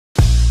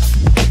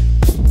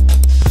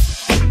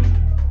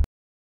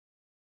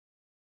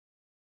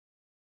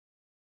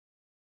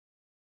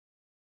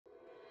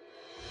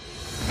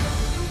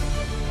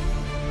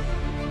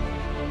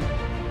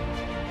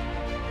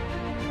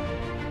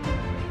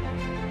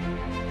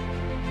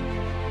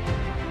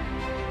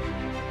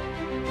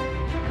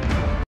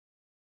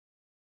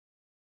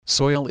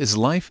Soil is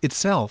life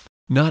itself.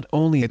 Not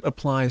only it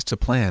applies to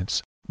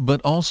plants, but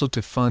also to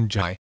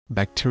fungi,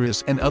 bacteria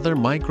and other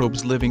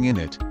microbes living in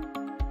it.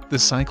 The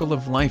cycle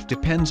of life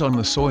depends on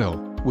the soil.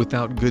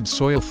 Without good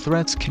soil,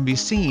 threats can be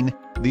seen.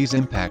 These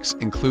impacts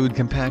include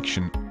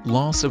compaction,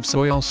 loss of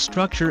soil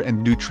structure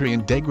and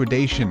nutrient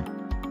degradation.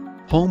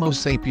 Homo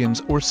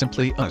sapiens, or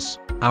simply us,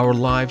 our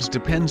lives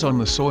depends on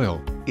the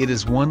soil. It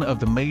is one of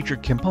the major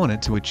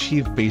components to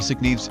achieve basic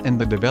needs and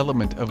the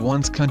development of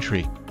one's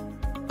country.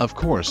 Of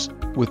course,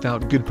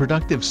 without good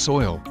productive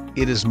soil,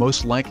 it is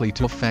most likely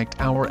to affect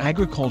our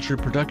agriculture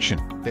production,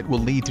 that will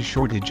lead to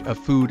shortage of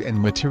food and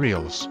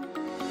materials.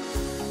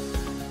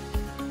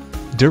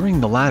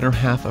 During the latter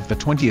half of the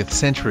 20th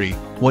century,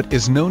 what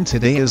is known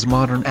today as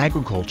modern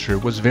agriculture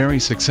was very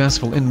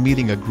successful in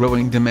meeting a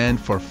growing demand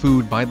for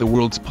food by the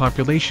world's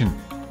population.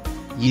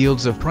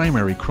 Yields of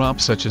primary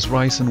crops such as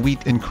rice and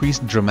wheat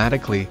increased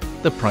dramatically,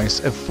 the price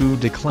of food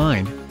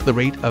declined, the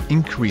rate of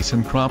increase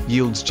in crop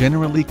yields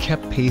generally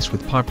kept pace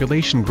with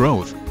population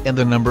growth, and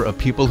the number of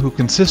people who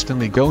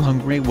consistently go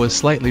hungry was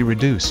slightly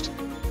reduced.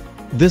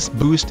 This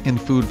boost in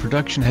food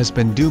production has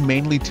been due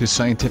mainly to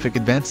scientific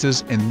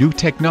advances and new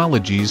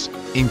technologies,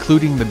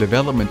 including the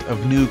development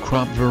of new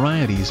crop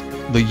varieties,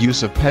 the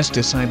use of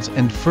pesticides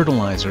and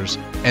fertilizers,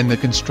 and the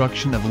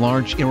construction of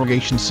large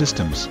irrigation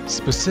systems.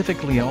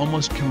 Specifically,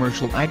 almost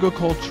commercial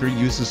agriculture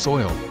uses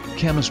soil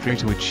chemistry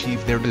to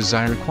achieve their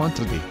desired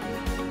quantity.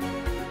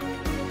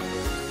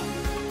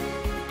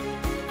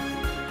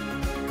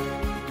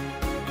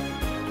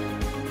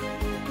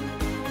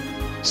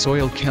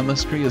 Soil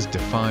chemistry is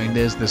defined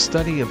as the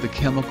study of the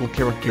chemical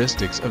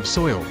characteristics of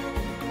soil.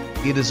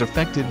 It is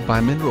affected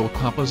by mineral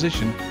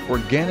composition,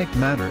 organic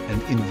matter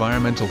and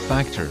environmental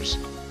factors.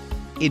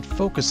 It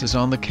focuses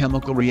on the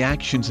chemical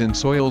reactions in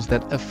soils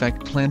that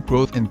affect plant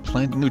growth and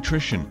plant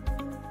nutrition.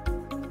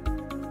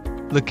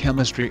 The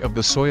chemistry of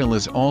the soil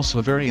is also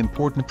a very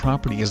important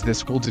property, as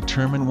this will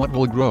determine what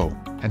will grow,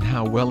 and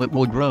how well it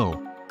will grow.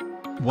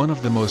 One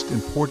of the most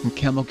important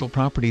chemical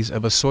properties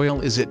of a soil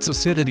is its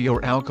acidity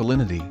or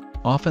alkalinity,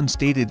 often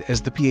stated as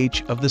the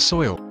pH of the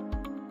soil.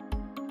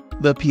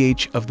 The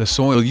pH of the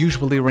soil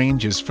usually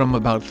ranges from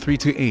about 3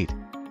 to 8.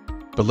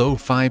 Below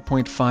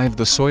 5.5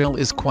 the soil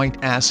is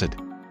quite acid.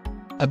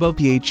 Above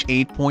pH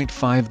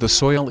 8.5 the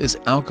soil is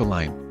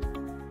alkaline.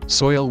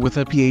 Soil with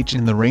a pH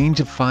in the range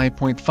of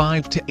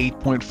 5.5 to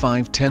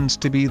 8.5 tends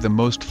to be the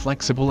most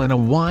flexible, and a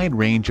wide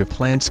range of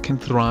plants can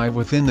thrive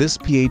within this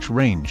pH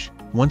range.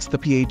 Once the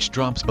pH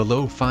drops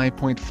below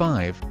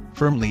 5.5,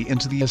 firmly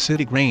into the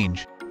acidic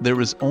range, there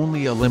is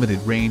only a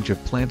limited range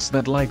of plants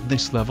that like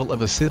this level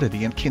of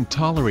acidity and can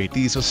tolerate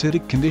these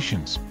acidic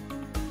conditions.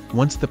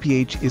 Once the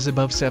pH is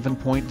above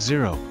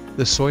 7.0,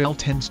 the soil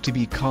tends to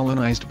be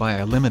colonized by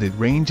a limited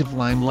range of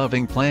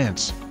lime-loving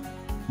plants.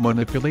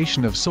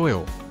 Manipulation of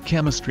soil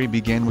chemistry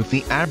began with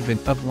the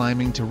advent of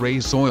liming to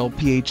raise soil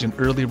pH in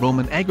early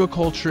Roman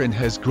agriculture, and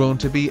has grown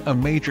to be a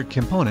major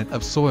component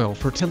of soil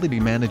fertility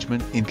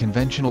management in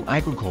conventional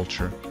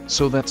agriculture,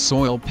 so that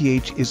soil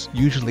pH is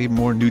usually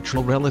more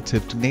neutral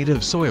relative to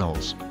native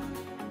soils.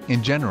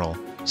 In general,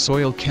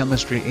 soil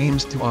chemistry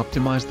aims to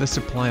optimize the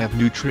supply of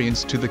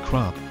nutrients to the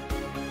crop.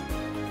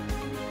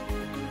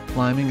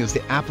 Liming is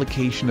the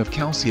application of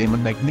calcium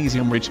and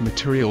magnesium-rich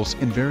materials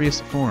in various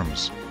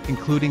forms,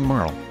 including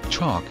marl,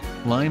 chalk,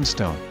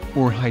 limestone,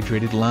 or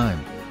hydrated lime.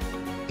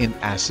 In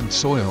acid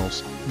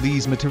soils,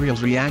 these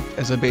materials react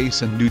as a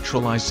base and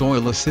neutralize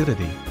soil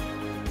acidity.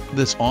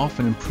 This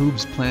often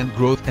improves plant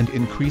growth and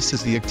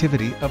increases the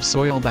activity of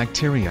soil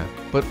bacteria,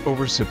 but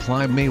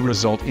oversupply may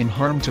result in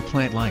harm to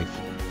plant life.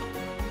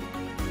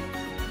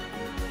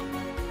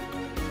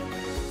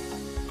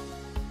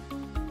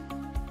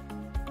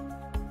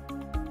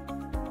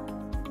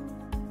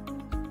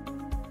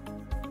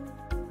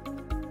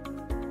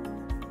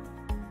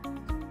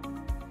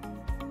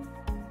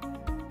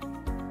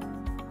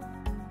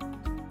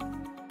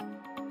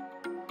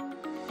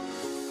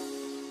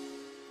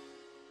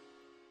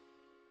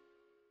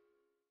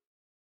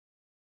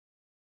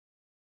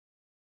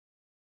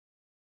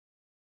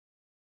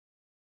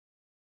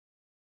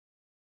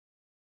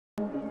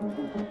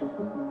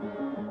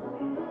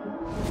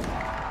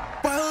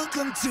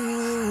 Welcome to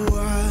the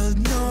world,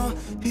 no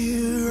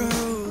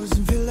heroes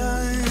and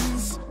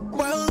villains.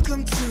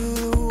 Welcome to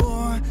the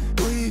war,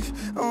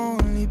 we've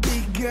only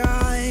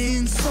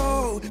begun.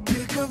 So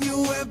pick up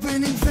your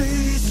weapon and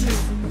face it.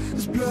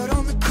 There's blood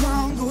on the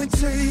ground, go and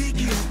take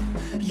it.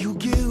 You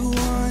get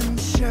one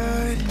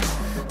shot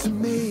to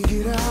make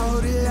it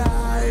out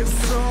alive.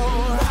 So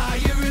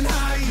higher and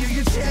higher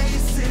you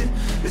chase it.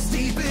 It's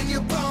deep in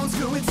your bones,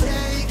 go and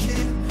take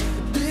it.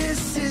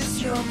 This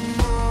is your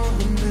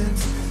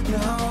moment.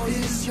 Now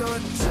is your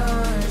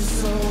time,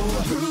 so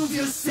prove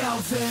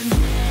yourself and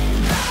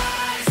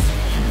rise,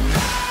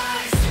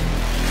 rise.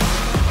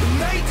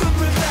 Make them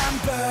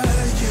remember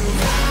you.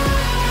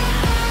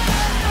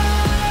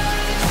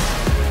 Rise,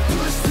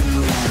 push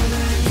through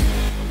heaven.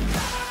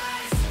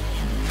 Rise,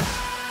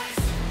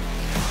 rise.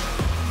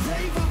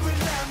 They will